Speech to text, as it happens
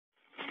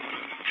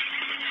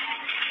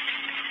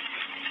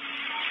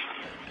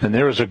And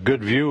there is a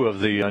good view of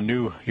the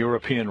new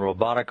European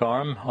robotic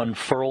arm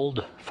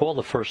unfurled for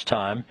the first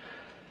time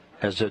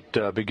as it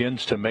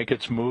begins to make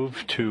its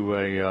move to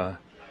a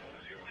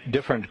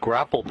different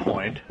grapple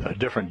point, a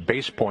different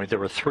base point.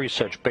 There are 3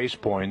 such base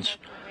points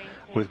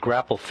with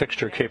grapple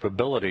fixture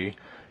capability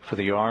for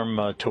the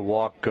arm to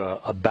walk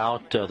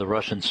about the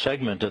Russian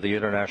segment of the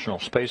International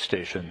Space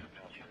Station.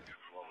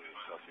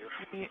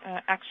 The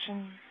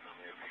action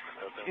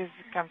is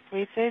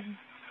completed.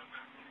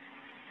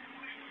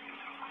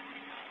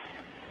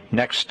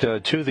 Next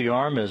to the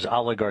arm is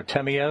Oleg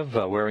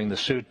Artemyev wearing the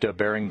suit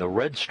bearing the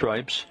red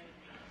stripes,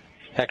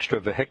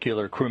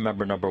 extravehicular crew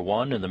member number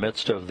 1 in the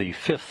midst of the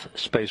 5th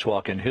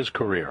spacewalk in his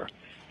career.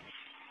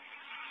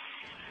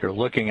 You're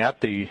looking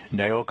at the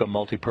Nauka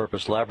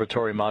multipurpose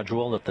laboratory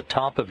module. At the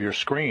top of your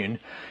screen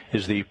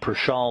is the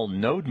Prishal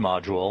node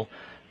module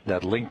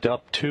that linked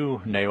up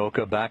to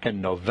Nauka back in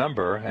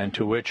November and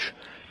to which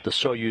the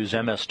Soyuz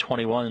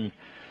MS-21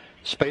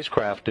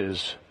 spacecraft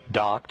is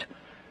docked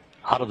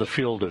out of the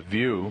field of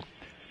view.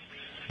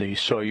 The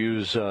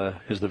Soyuz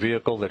is the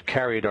vehicle that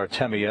carried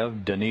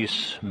Artemyev,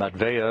 Denis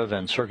Matveyev,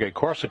 and Sergei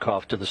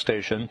Korsakov to the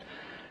station,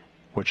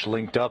 which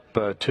linked up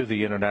to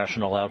the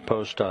international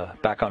outpost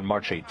back on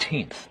March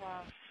 18th.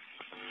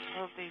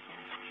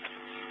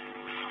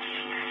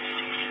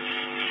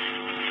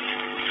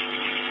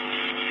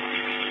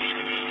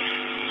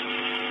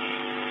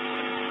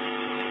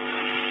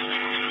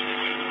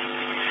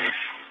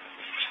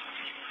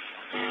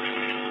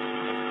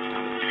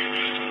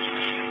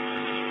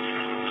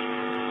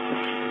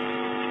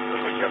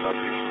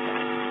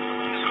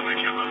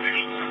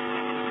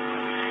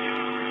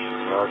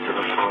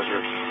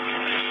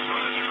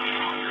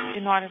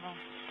 Inaudible.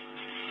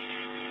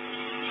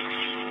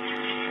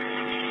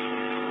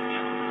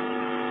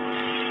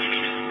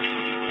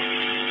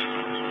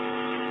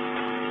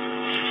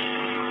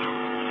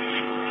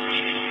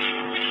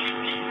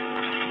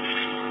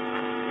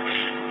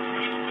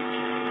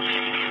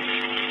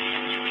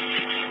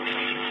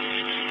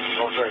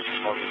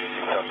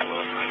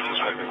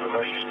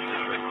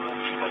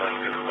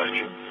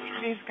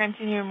 Please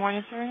continue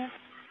monitoring it.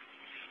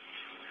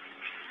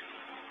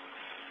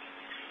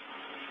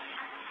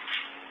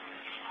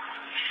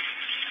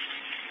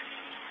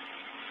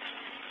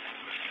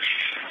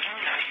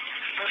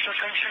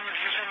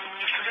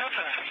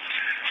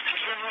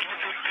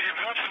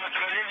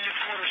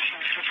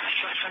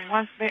 And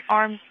once the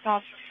arm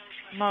stops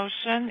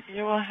motion,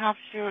 you will have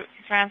to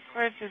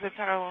transfer to the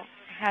parallel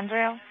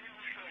handrail.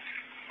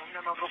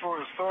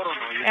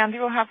 And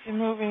you will have to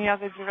move in the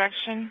other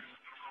direction.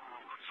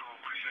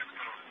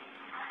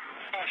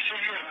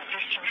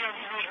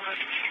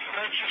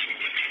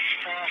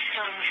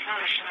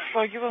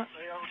 So you will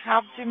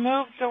have to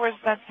move towards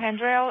that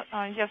handrail.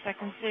 Yes, I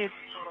can see it.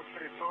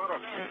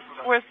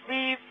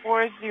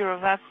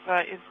 4340, that's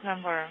its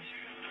number.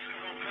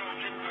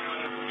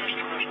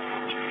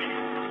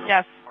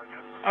 Yes.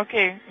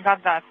 Okay,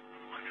 got that.